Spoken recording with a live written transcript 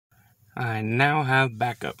I now have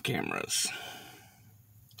backup cameras.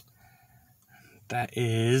 That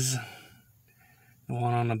is the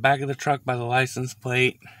one on the back of the truck by the license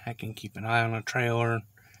plate. I can keep an eye on the trailer.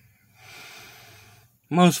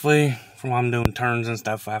 Mostly, from when I'm doing turns and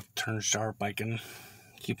stuff, I have to turn sharp. I can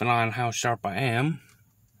keep an eye on how sharp I am.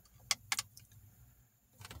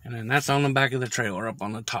 And then that's on the back of the trailer up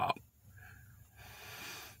on the top.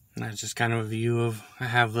 And that's just kind of a view of, I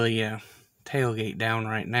have the tailgate down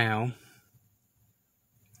right now.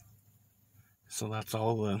 So that's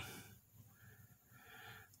all the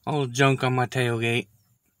junk on my tailgate.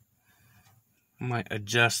 I might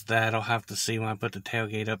adjust that. I'll have to see when I put the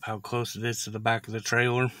tailgate up how close it is to the back of the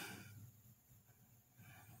trailer.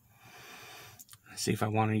 See if I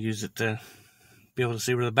want to use it to be able to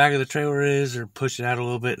see where the back of the trailer is, or push it out a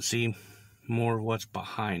little bit and see more of what's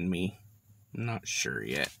behind me. I'm not sure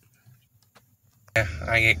yet. Yeah,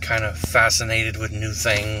 I get kind of fascinated with new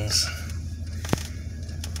things.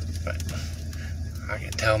 But I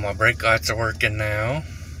can tell my brake lights are working now.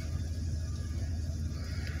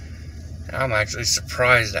 I'm actually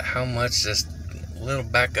surprised at how much this little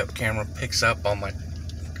backup camera picks up on my...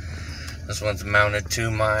 This one's mounted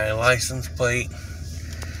to my license plate.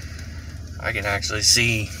 I can actually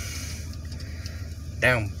see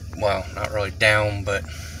down, well, not really down, but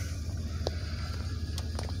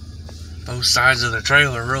both sides of the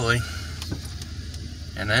trailer, really.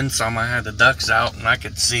 And then some. I had the ducts out, and I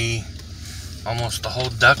could see almost the whole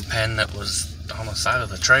duck pen that was on the side of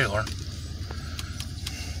the trailer.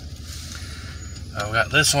 I've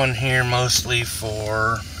got this one here mostly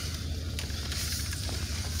for,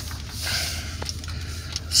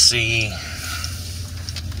 see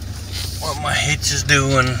what my hitch is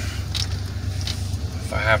doing.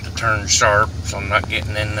 If I have to turn sharp, so I'm not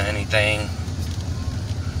getting into anything.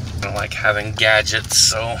 I don't like having gadgets,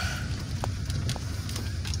 so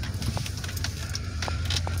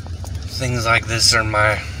things like this are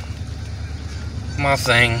my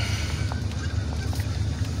thing.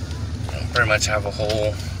 I pretty much have a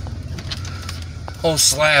whole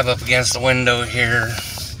slab up against the window here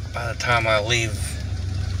by the time I leave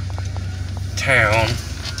town.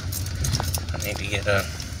 I need to get a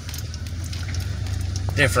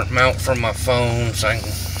different mount for my phone so I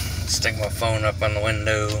can stick my phone up on the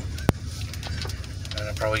window. And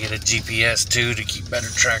I'll probably get a GPS too to keep better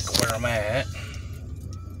track of where I'm at.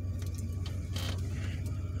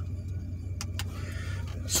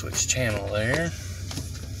 Switch channel there.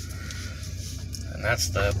 And that's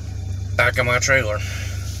the back of my trailer.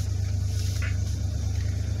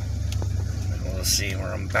 We'll see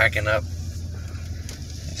where I'm backing up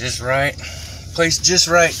just right. Placed just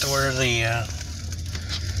right to where the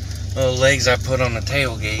little legs I put on the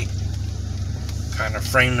tailgate kind of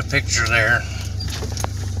frame the picture there.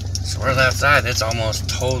 So where that's at, it's almost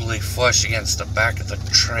totally flush against the back of the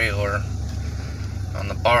trailer on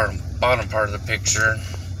the bottom part of the picture.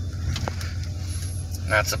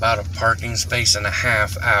 And that's about a parking space and a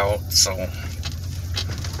half out, so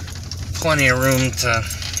plenty of room to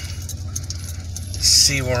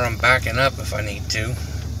see where I'm backing up if I need to,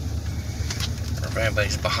 or if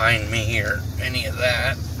anybody's behind me or any of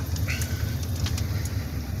that.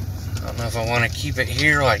 I don't know if I want to keep it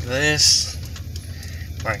here like this,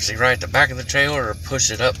 or actually right at the back of the trailer, or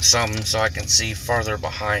push it up some so I can see farther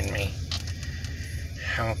behind me.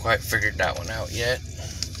 Haven't quite figured that one out yet.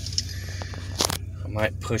 I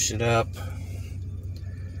might push it up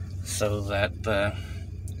so that the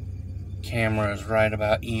camera is right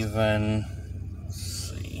about even. Let's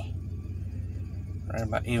see, right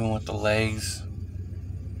about even with the legs,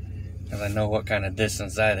 because I know what kind of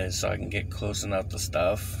distance that is, so I can get close enough to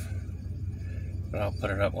stuff. But I'll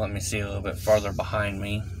put it up, let me see a little bit farther behind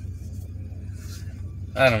me.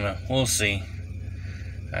 I don't know, we'll see.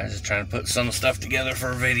 I was just trying to put some stuff together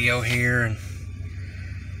for a video here and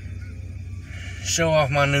show off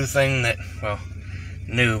my new thing that, well,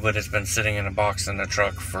 new, but it's been sitting in a box in the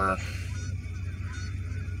truck for,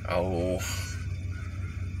 probably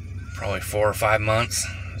 4 or 5 months.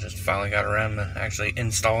 I just finally got around to actually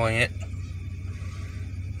installing it.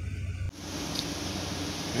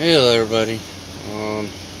 Hello everybody.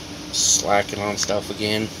 Slacking on stuff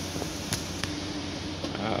again.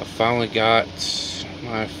 Finally got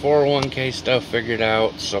my 401k stuff figured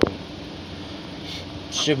out, so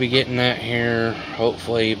should be getting that here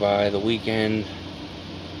hopefully by the weekend,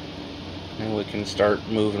 and we can start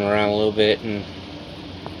moving around a little bit and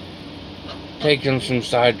taking some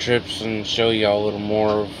side trips and show y'all a little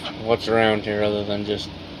more of what's around here other than just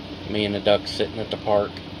me and the ducks sitting at the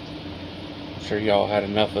park. I'm sure y'all had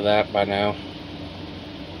enough of that by now.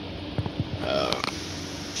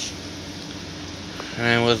 And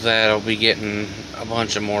then with that, I'll be getting a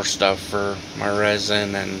bunch of more stuff for my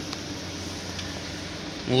resin, and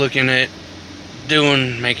looking at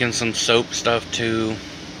making some soap stuff too.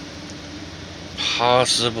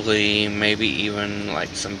 Possibly, maybe even like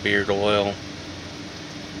some beard oil.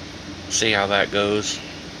 See how that goes.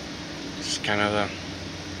 Just kind of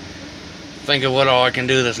think of what all I can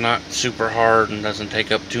do that's not super hard and doesn't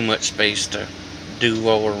take up too much space to do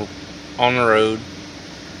while we're on the road.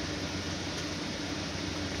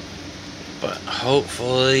 But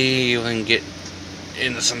hopefully we can get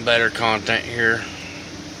into some better content here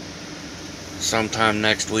sometime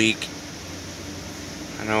next week.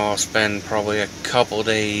 I know I'll spend probably a couple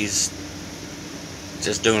days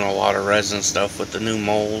just doing a lot of resin stuff with the new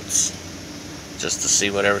molds, just to see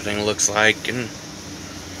what everything looks like and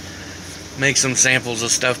make some samples of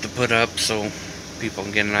stuff to put up so people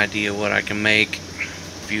can get an idea of what I can make.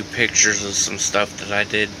 A few pictures of some stuff that I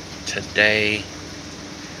did today,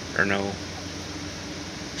 or no,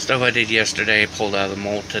 stuff I did yesterday, pulled out of the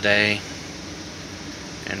mold today,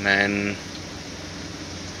 and then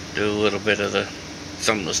do a little bit of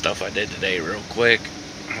some of the stuff I did today real quick.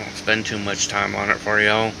 I won't spend too much time on it for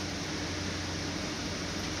y'all,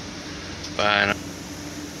 but a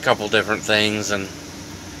couple different things, and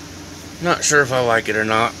not sure if I like it or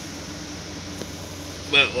not,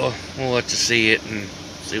 but we'll let you see it and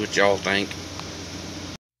see what y'all think.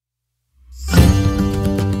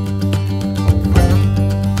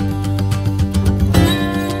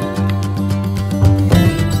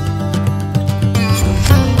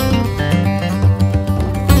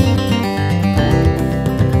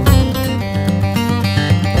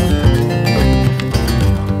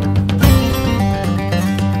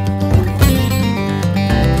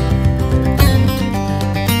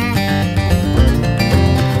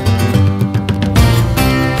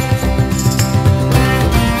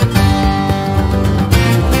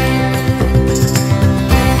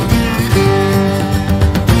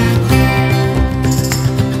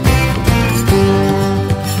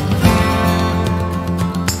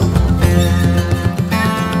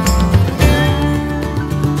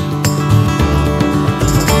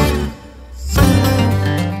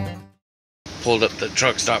 Pulled up the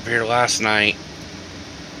truck stop here last night.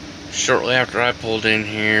 Shortly after I pulled in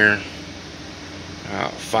here, a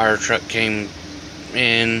fire truck came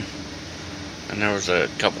in, and there was a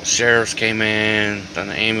couple sheriffs came in, then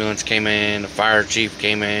the ambulance came in, the fire chief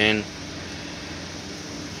came in,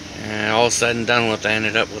 and all said and done with, I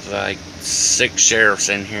ended up with like 6 sheriffs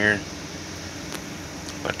in here.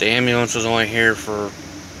 But the ambulance was only here for a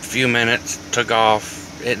few minutes, took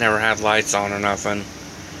off. It never had lights on or nothing.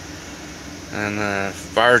 And the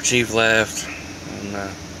fire chief left,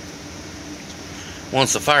 and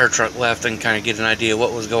once the fire truck left and kind of get an idea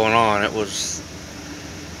what was going on, it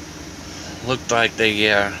looked like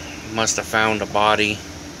they must have found a body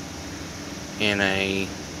in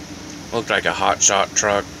looked like a hot shot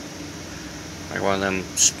truck, like one of them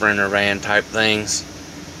Sprinter van type things.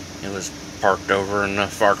 It was parked over in the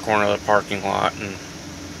far corner of the parking lot, and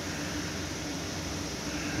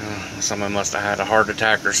somebody must have had a heart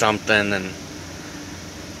attack or something.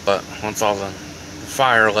 But once all the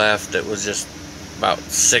fire left, it was just about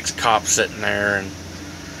 6 cops sitting there, and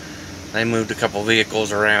they moved a couple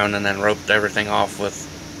vehicles around and then roped everything off with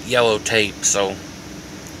yellow tape. So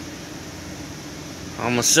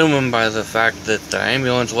I'm assuming by the fact that the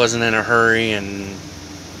ambulance wasn't in a hurry, and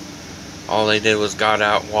all they did was got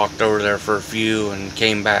out, walked over there for a few, and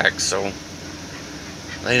came back. So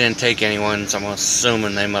they didn't take anyone, so I'm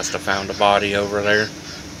assuming they must have found a body over there.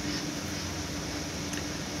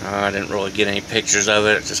 I didn't really get any pictures of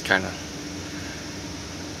it. It just kind of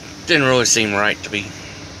didn't really seem right to be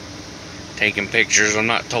taking pictures. I'm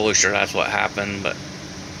not totally sure that's what happened, but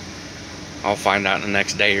I'll find out in the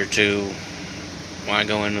next day or two when I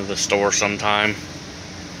go into the store sometime.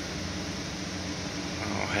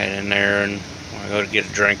 I'll head in there, and when I go to get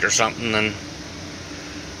a drink or something, then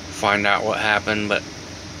find out what happened. But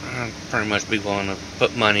I'd pretty much be willing to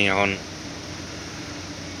put money on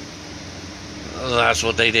that's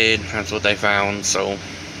what they did, that's what they found. So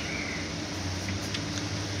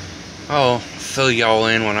I'll fill y'all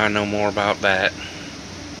in when I know more about that.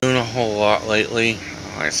 Doing a whole lot lately.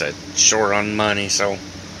 Like I said, short on money, so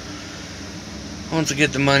once I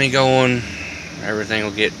get the money going, everything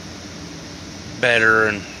will get better,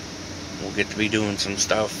 and we'll get to be doing some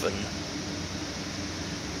stuff and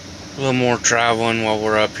a little more traveling while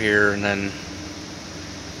we're up here. And then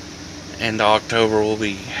end of October we'll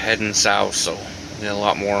be heading south, so we'll get a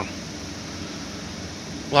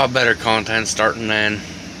lot better content starting then.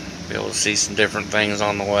 Be able to see some different things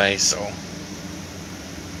on the way. So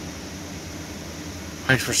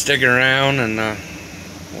Thanks for sticking around, and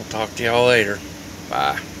we'll talk to y'all later.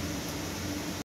 Bye.